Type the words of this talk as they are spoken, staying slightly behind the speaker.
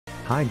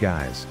Hi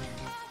guys.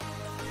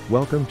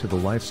 Welcome to the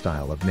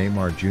lifestyle of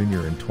Neymar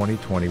Jr. in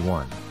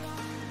 2021.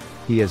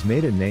 He has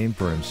made a name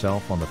for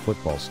himself on the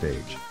football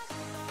stage.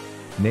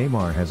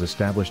 Neymar has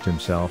established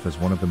himself as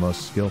one of the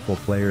most skillful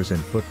players in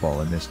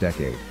football in this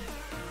decade.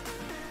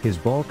 His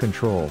ball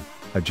control,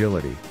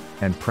 agility,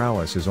 and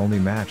prowess is only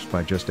matched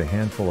by just a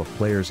handful of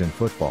players in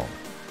football.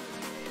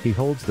 He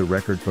holds the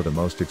record for the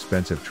most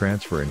expensive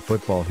transfer in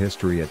football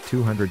history at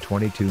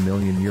 222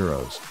 million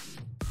euros.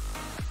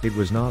 It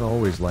was not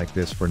always like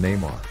this for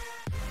Neymar.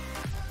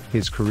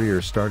 His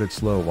career started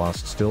slow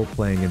whilst still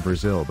playing in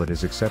Brazil, but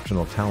his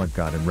exceptional talent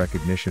got him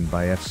recognition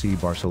by FC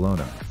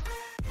Barcelona.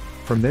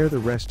 From there the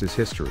rest is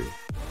history.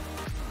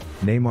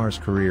 Neymar's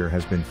career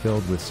has been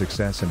filled with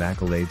success and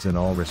accolades in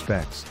all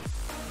respects.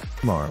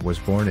 Neymar was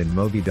born in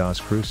Mogi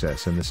das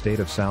Cruzes in the state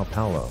of São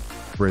Paulo,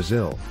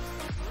 Brazil.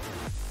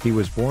 He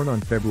was born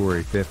on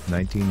February 5,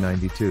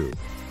 1992.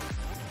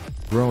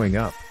 Growing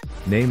up,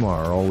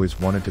 Neymar always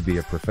wanted to be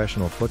a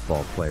professional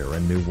football player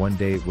and knew one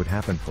day it would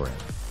happen for him.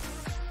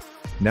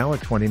 Now at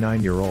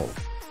 29-year-old,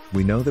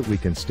 we know that we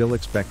can still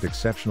expect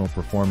exceptional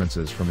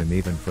performances from him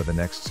even for the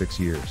next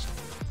 6 years.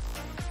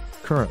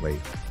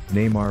 Currently,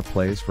 Neymar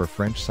plays for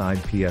French side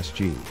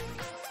PSG.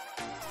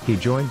 He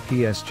joined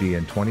PSG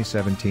in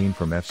 2017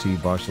 from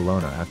FC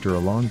Barcelona after a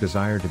long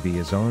desire to be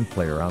his own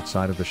player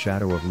outside of the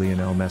shadow of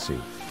Lionel Messi.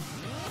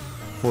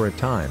 For a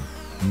time,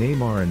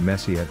 Neymar and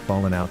Messi had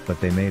fallen out, but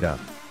they made up.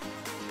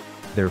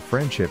 Their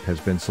friendship has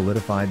been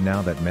solidified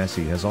now that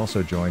Messi has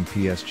also joined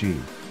PSG.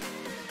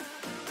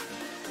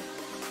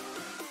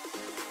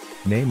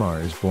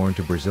 Neymar is born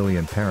to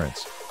Brazilian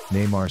parents,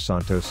 Neymar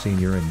Santos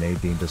Sr. and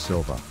Nadine da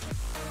Silva.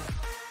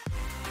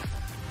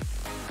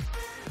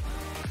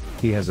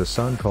 He has a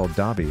son called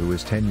Davi who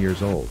is 10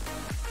 years old.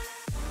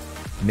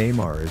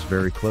 Neymar is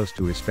very close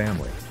to his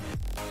family.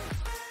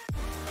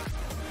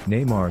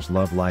 Neymar's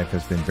love life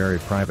has been very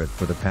private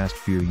for the past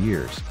few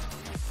years.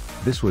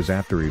 This was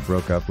after he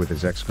broke up with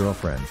his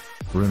ex-girlfriend,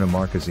 Bruna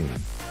Marquezine.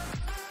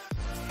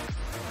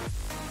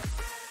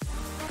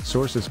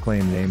 Sources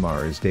claim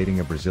Neymar is dating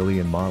a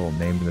Brazilian model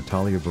named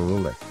Natalia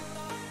Barulich.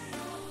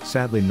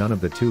 Sadly, none of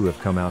the two have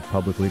come out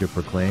publicly to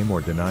proclaim or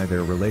deny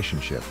their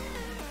relationship.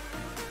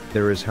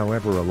 There is,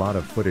 however, a lot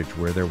of footage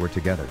where they were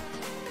together.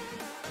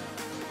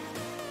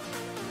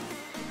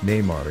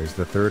 Neymar is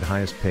the third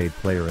highest paid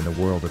player in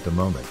the world at the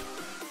moment.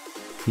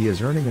 He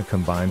is earning a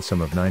combined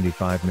sum of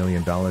 $95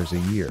 million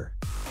a year.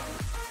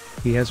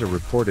 He has a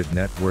reported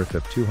net worth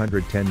of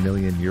 210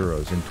 million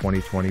euros in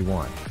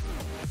 2021.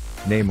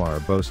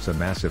 Neymar boasts a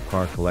massive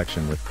car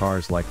collection with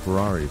cars like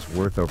Ferraris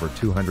worth over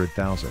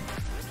 200,000.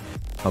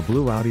 A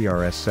blue Audi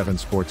RS7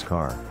 sports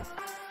car.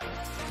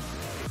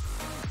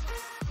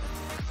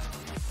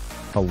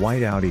 A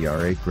white Audi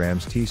R8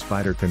 Grams T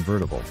Spider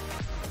convertible.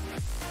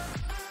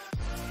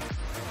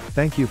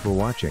 Thank you for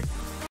watching.